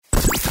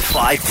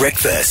5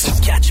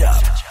 Breakfast. Catch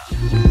up.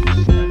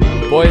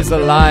 Boys a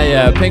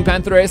liar. Pink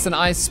Pantheress and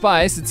Ice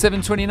Spice. It's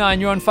 7:29.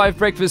 You're on 5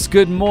 Breakfast.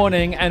 Good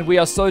morning. And we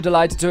are so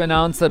delighted to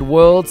announce that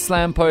World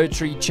Slam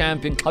Poetry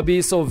champion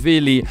Xabiso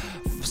Vili,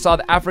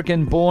 South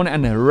African born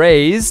and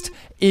raised,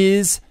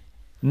 is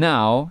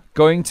now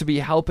going to be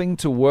helping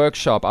to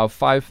workshop our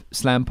 5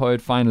 Slam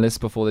Poet finalists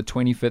before the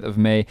 25th of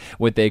May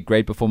with their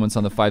great performance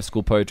on the 5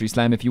 School Poetry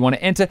Slam. If you want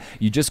to enter,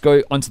 you just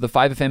go onto the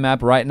 5FM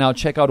app right now,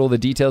 check out all the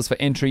details for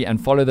entry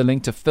and follow the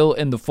link to fill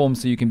in the form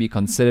so you can be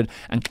considered.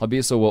 And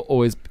Xabiso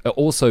will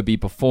also be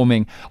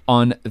performing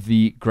on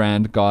the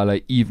Grand Gala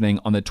evening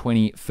on the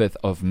 25th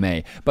of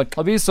May. But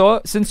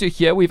Xabiso, since you're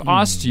here, we've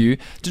asked you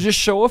to just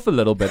show off a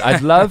little bit.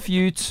 I'd love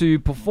you to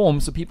perform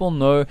so people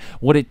know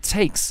what it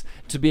takes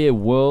to be a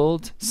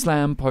World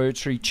Slam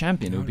Poetry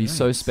champion. It would be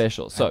so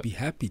special. So I'd be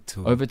happy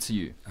to. Over to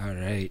you. All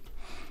right.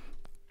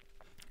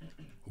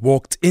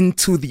 Walked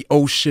into the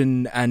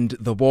ocean and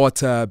the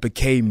water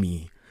became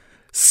me.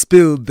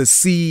 Spilled the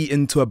sea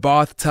into a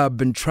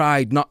bathtub and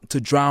tried not to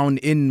drown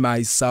in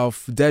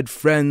myself. Dead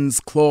friends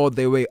clawed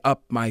their way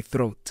up my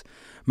throat.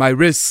 My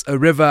wrists a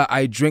river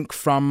I drink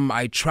from.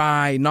 I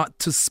try not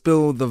to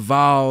spill the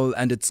vow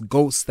and its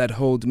ghosts that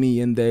hold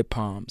me in their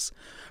palms.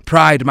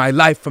 Pried my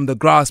life from the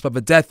grasp of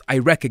a death I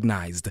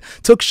recognized.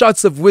 Took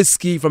shots of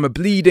whiskey from a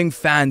bleeding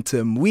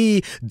phantom.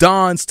 We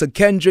danced to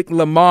Kendrick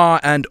Lamar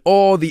and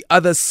all the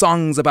other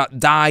songs about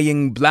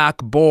dying black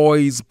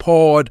boys.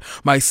 Poured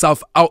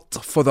myself out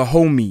for the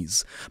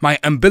homies. My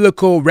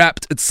umbilical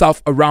wrapped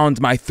itself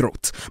around my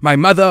throat. My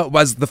mother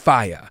was the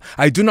fire.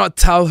 I do not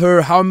tell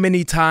her how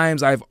many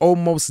times I've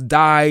almost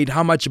died,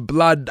 how much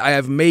blood I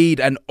have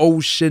made an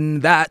ocean.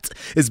 That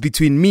is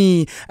between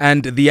me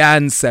and the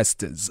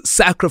ancestors.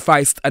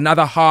 Sacrificed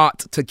another heart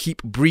to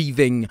keep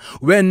breathing.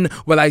 When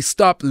will I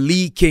stop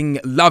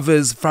leaking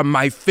lovers from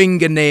my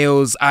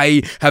fingernails?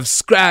 I have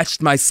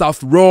scratched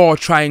myself raw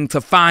trying to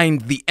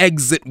find the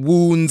exit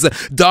wounds.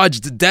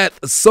 Dodged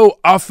death so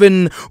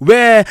often.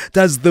 Where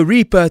does the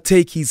reaper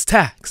take his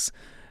tax?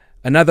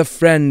 Another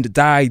friend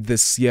died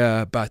this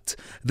year, but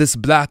this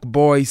black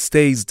boy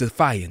stays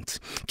defiant.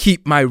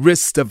 Keep my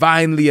wrists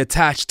divinely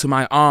attached to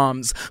my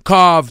arms.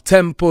 Carve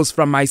temples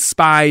from my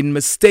spine.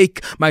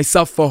 Mistake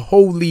myself for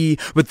holy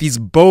with these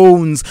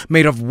bones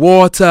made of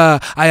water.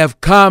 I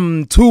have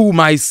come to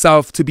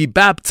myself to be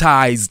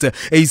baptized.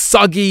 A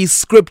soggy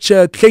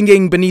scripture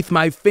clinging beneath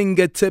my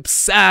fingertips.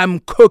 Sam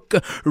Cooke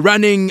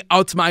running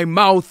out my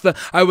mouth.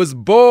 I was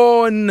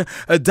born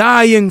a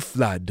dying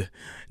flood.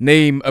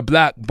 Name a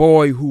black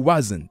boy who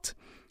wasn't.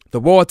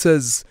 The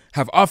waters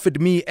have offered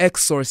me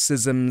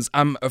exorcisms.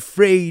 I'm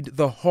afraid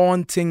the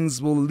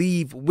hauntings will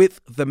leave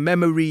with the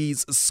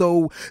memories.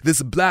 So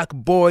this black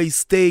boy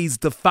stays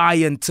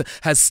defiant,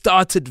 has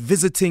started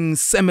visiting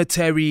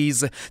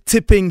cemeteries,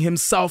 tipping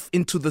himself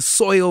into the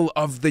soil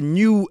of the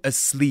new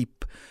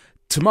asleep.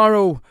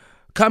 Tomorrow,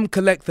 come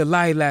collect the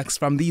lilacs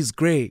from these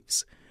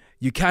graves.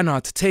 You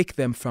cannot take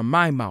them from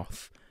my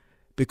mouth,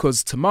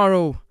 because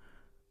tomorrow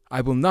I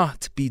will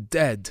not be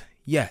dead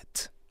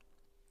yet.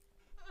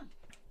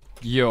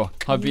 Yo,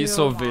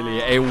 Xabiso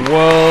Vili, a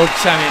world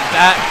champion.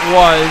 That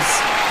was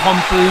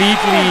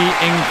completely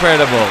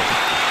incredible.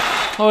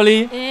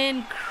 Holy.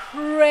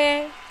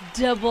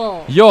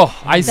 Incredible. Yo,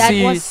 I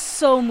see. That was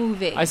so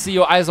moving. I see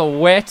your eyes are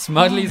wet.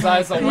 Mudley's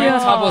eyes are wet.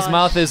 Tabo's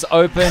mouth is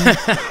open.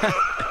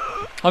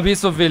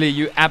 Xabiso Vili,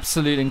 you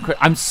absolute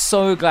incredible. I'm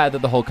so glad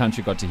that the whole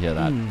country got to hear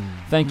that.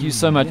 Thank you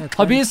so much. Yeah,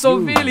 Xabiso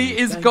Vili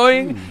is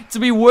going to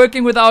be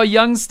working with our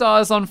young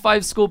stars on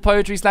 5 School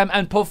Poetry Slam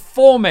and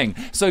performing.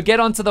 So get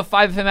onto the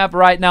 5FM app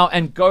right now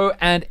and go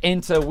and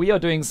enter. We are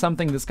doing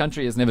something this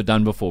country has never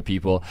done before,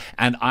 people.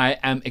 And I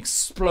am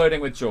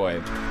exploding with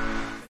joy.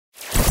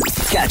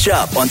 Catch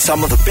up on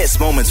some of the best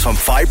moments from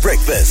 5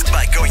 Breakfast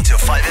by going to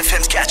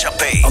 5FM's catch-up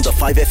page on the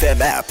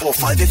 5FM app or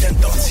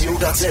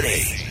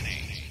 5FM.co.za.